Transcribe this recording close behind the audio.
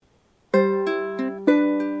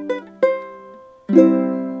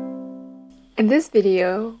In this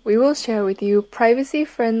video, we will share with you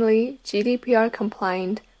privacy-friendly,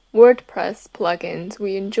 GDPR-compliant WordPress plugins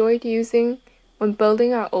we enjoyed using when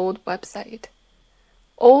building our old website.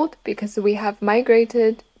 Old because we have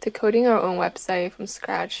migrated to coding our own website from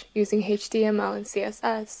scratch using HTML and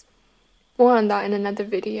CSS. More on that in another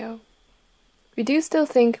video. We do still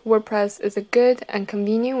think WordPress is a good and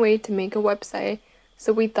convenient way to make a website,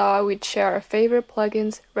 so we thought we'd share our favorite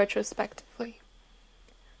plugins retrospectively.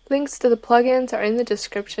 Links to the plugins are in the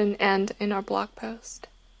description and in our blog post.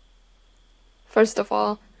 First of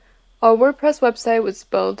all, our WordPress website was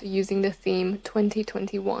built using the theme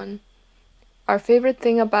 2021. Our favorite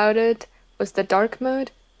thing about it was the dark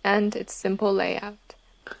mode and its simple layout.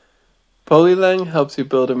 Polylang helps you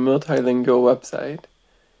build a multilingual website.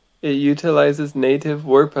 It utilizes native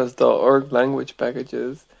WordPress.org language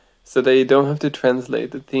packages so that you don't have to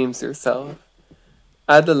translate the themes yourself.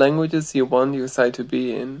 Add the languages you want your site to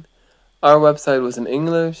be in. Our website was in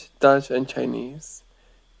English, Dutch, and Chinese.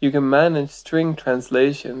 You can manage string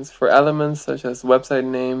translations for elements such as website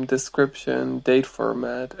name, description, date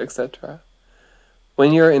format, etc.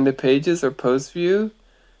 When you are in the pages or post view,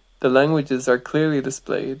 the languages are clearly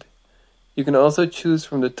displayed. You can also choose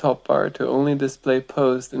from the top bar to only display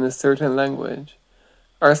posts in a certain language.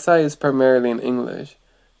 Our site is primarily in English,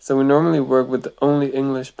 so we normally work with only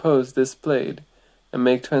English posts displayed and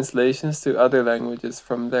make translations to other languages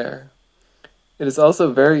from there. It is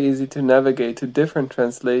also very easy to navigate to different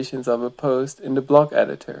translations of a post in the block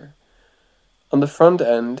editor. On the front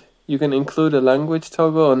end, you can include a language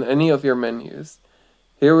toggle on any of your menus.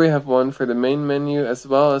 Here we have one for the main menu as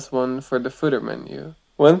well as one for the footer menu.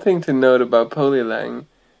 One thing to note about Polylang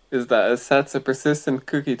is that it sets a persistent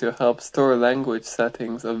cookie to help store language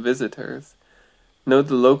settings of visitors. Note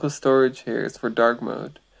the local storage here is for dark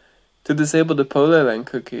mode. To disable the Polylang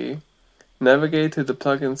cookie, navigate to the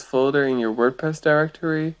plugins folder in your WordPress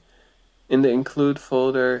directory. In the include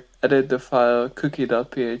folder, edit the file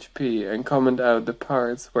cookie.php and comment out the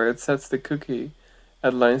parts where it sets the cookie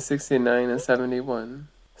at lines 69 and 71.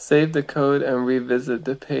 Save the code and revisit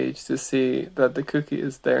the page to see that the cookie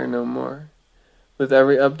is there no more. With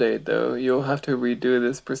every update though, you'll have to redo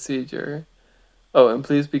this procedure. Oh, and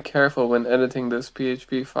please be careful when editing those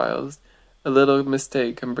PHP files. A little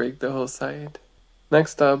mistake can break the whole site.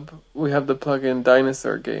 Next up, we have the plugin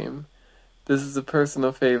Dinosaur Game. This is a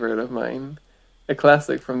personal favorite of mine, a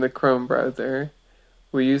classic from the Chrome browser.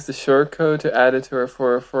 We used the shortcode to add it to our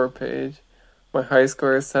 404 page. My high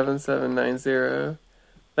score is 7790.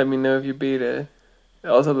 Let me know if you beat it. It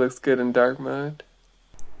also looks good in dark mode.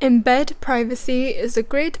 Embed Privacy is a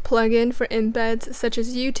great plugin for embeds such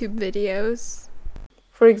as YouTube videos.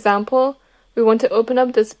 For example, we want to open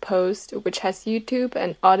up this post which has YouTube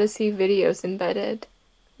and Odyssey videos embedded.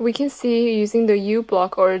 We can see using the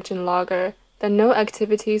uBlock origin logger that no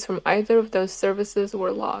activities from either of those services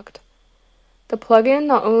were logged. The plugin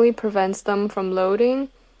not only prevents them from loading,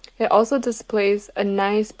 it also displays a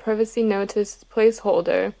nice privacy notice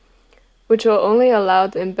placeholder, which will only allow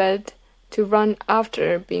the embed to run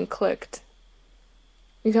after being clicked.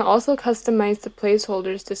 You can also customize the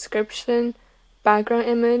placeholder's description, background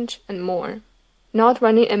image, and more. Not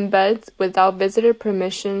running embeds without visitor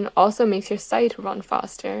permission also makes your site run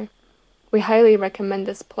faster. We highly recommend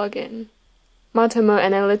this plugin. Matomo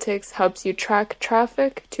Analytics helps you track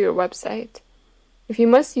traffic to your website. If you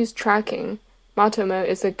must use tracking, Matomo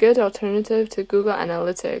is a good alternative to Google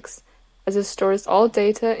Analytics, as it stores all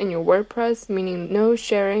data in your WordPress, meaning no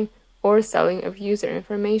sharing or selling of user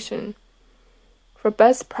information. For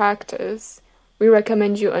best practice, we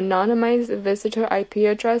recommend you anonymize visitor IP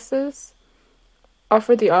addresses,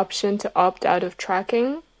 offer the option to opt out of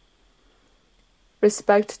tracking,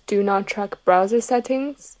 respect do not track browser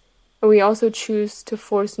settings, and we also choose to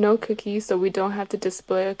force no cookies so we don't have to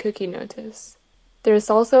display a cookie notice. There is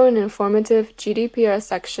also an informative GDPR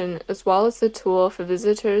section as well as a tool for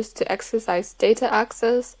visitors to exercise data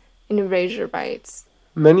access and erasure rights.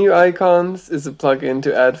 Menu Icons is a plugin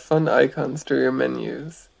to add fun icons to your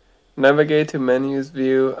menus. Navigate to Menus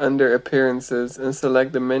view under Appearances and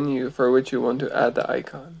select the menu for which you want to add the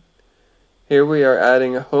icon. Here we are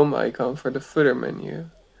adding a home icon for the footer menu.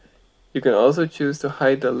 You can also choose to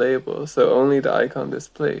hide the label so only the icon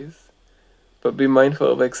displays. But be mindful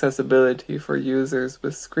of accessibility for users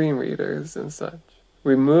with screen readers and such.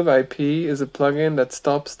 Remove IP is a plugin that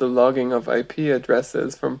stops the logging of IP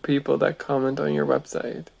addresses from people that comment on your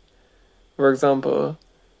website. For example,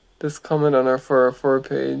 this comment on our 404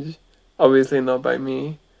 page, obviously not by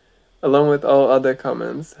me, along with all other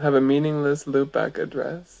comments, have a meaningless loopback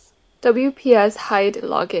address. WPS Hide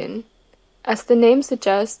Login. As the name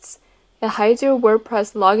suggests, It hides your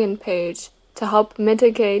WordPress login page to help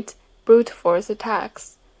mitigate brute force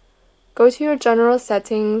attacks. Go to your general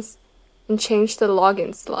settings and change the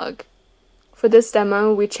login slug. For this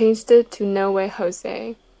demo, we changed it to No Way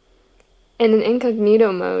Jose. In an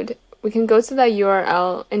incognito mode, we can go to that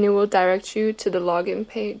URL and it will direct you to the login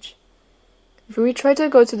page. If we try to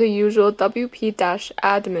go to the usual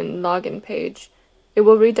wp-admin login page, it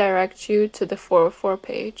will redirect you to the 404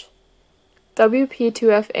 page.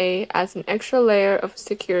 WP2FA adds an extra layer of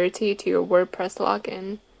security to your WordPress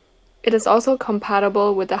login. It is also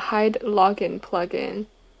compatible with the Hide Login plugin.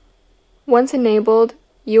 Once enabled,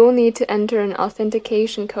 you will need to enter an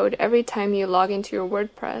authentication code every time you log into your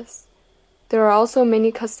WordPress. There are also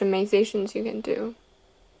many customizations you can do.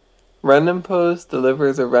 Random Post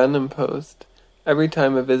delivers a random post every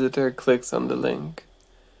time a visitor clicks on the link.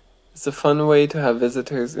 It's a fun way to have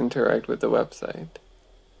visitors interact with the website.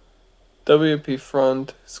 WP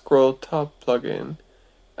Front Scroll Top plugin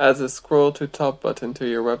adds a scroll to top button to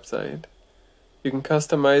your website. You can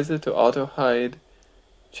customize it to auto-hide,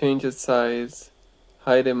 change its size,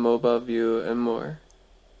 hide in mobile view, and more.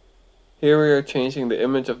 Here we are changing the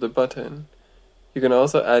image of the button. You can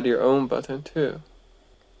also add your own button too.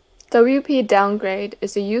 WP Downgrade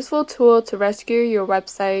is a useful tool to rescue your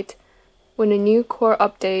website when a new core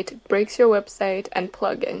update breaks your website and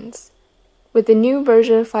plugins. With the new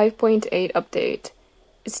version 5.8 update,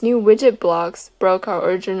 its new widget blocks broke our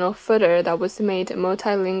original footer that was made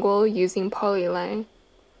multilingual using Polylang,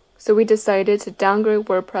 so we decided to downgrade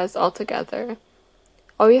WordPress altogether.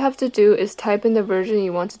 All you have to do is type in the version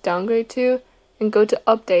you want to downgrade to and go to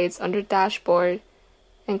Updates under Dashboard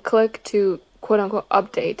and click to quote-unquote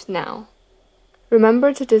update now.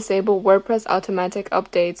 Remember to disable WordPress automatic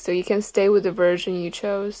updates so you can stay with the version you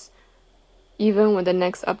chose, even when the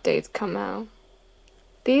next updates come out.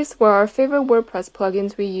 These were our favorite WordPress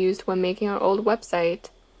plugins we used when making our old website.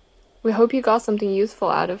 We hope you got something useful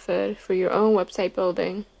out of it for your own website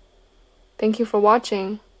building. Thank you for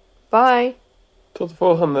watching. Bye! Tot de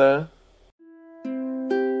volgende!